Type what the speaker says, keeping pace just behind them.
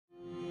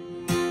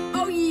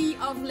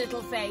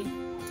little Faye.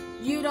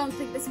 You don't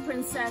think this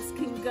princess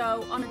can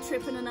go on a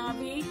trip in an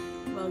RV?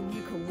 Well,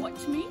 you can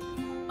watch me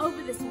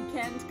over this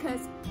weekend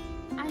because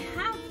I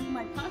have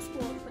my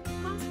passport, but the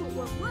passport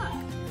won't work.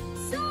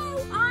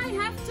 So I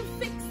have to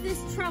fix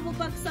this travel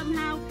bug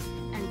somehow,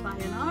 and buy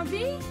an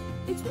RV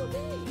it will be.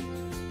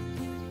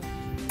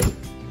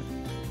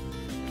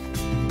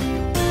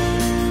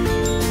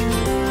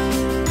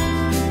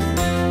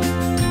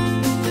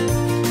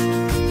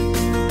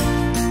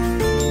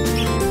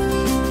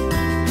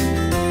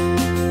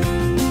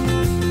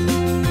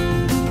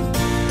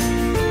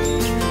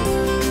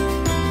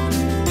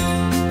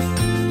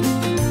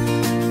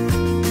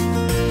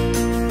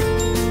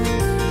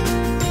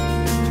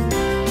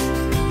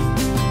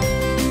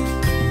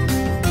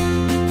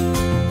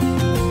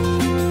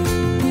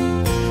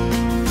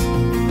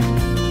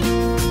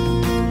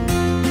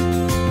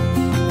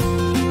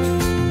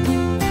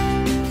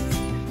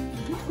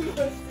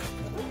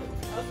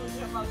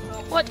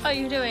 What are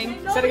you doing?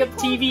 Setting up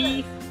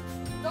TV.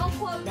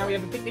 Now we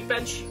have a picnic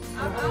bench.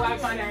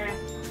 Wi-Fi area.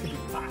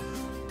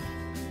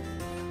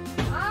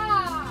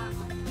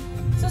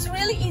 So it's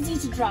really easy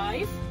to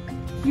drive.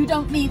 You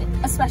don't need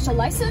a special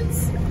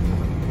license.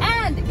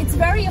 And it's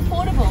very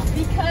affordable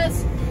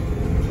because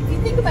if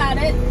you think about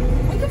it,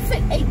 we could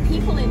fit 8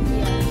 people in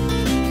here.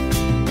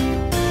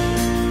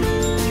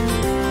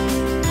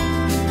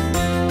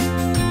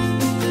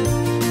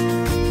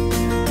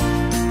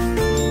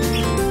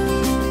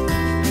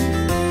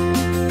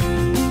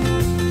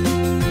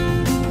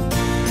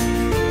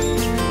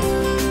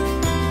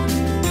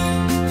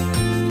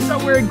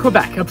 We're in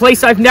Quebec, a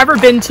place I've never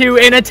been to,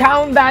 in a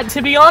town that,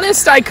 to be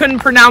honest, I couldn't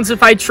pronounce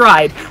if I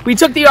tried. We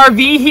took the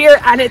RV here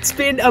and it's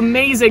been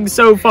amazing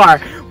so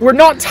far. We're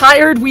not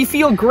tired, we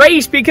feel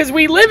great because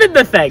we live in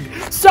the thing.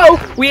 So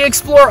we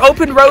explore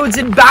open roads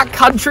in back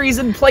countries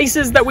and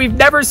places that we've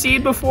never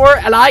seen before,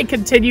 and I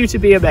continue to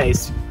be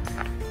amazed.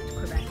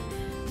 Quebec.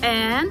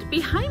 And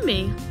behind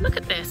me, look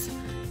at this.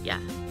 Yeah,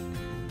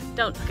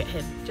 don't look at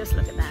him, just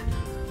look at that.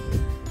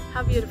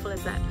 How beautiful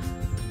is that?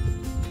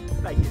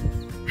 Thank you.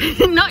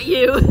 Not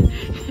you.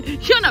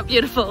 You're not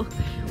beautiful.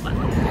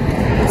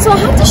 So I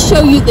had to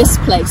show you this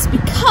place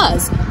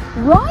because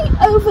right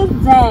over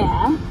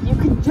there, you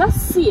can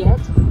just see it,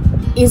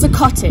 is a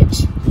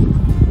cottage.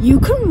 You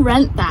can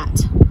rent that.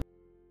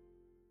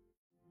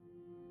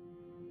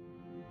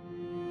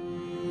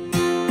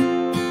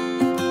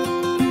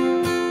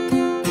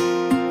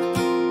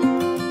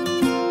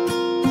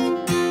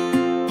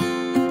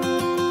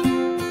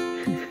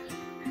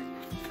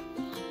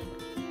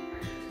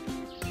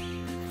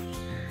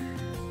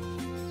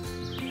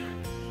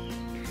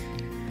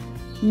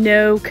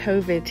 No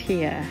COVID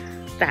here,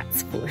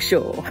 that's for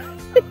sure.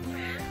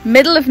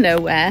 Middle of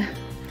nowhere,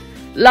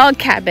 log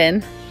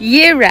cabin,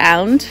 year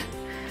round,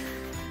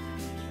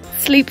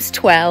 sleeps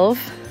 12,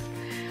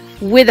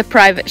 with a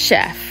private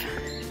chef.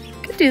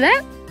 Could do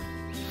that.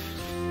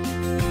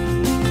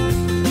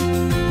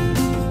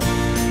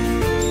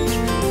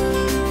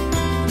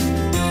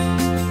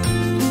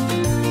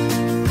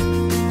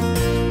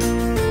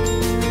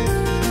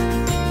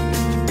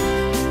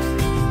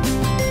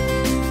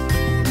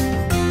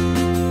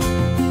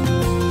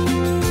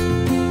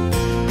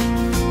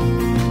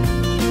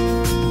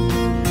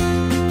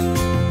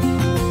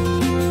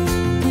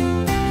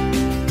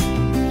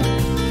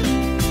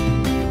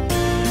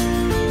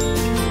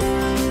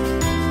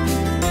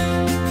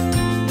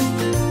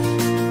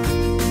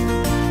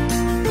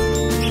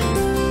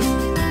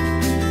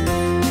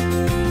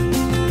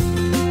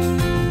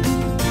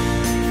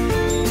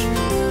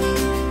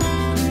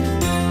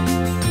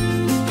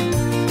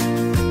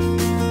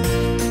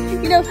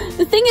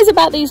 The thing is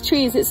about these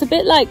trees, it's a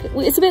bit like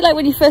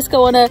when you first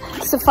go on a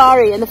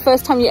safari and the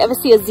first time you ever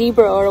see a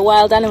zebra or a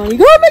wild animal, you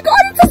go, oh my god,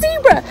 it's a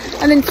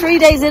zebra! And then 3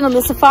 days in on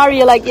the safari,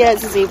 you're like, yeah,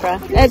 it's a zebra.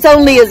 It's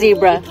only a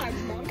zebra,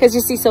 because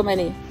you see so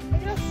many.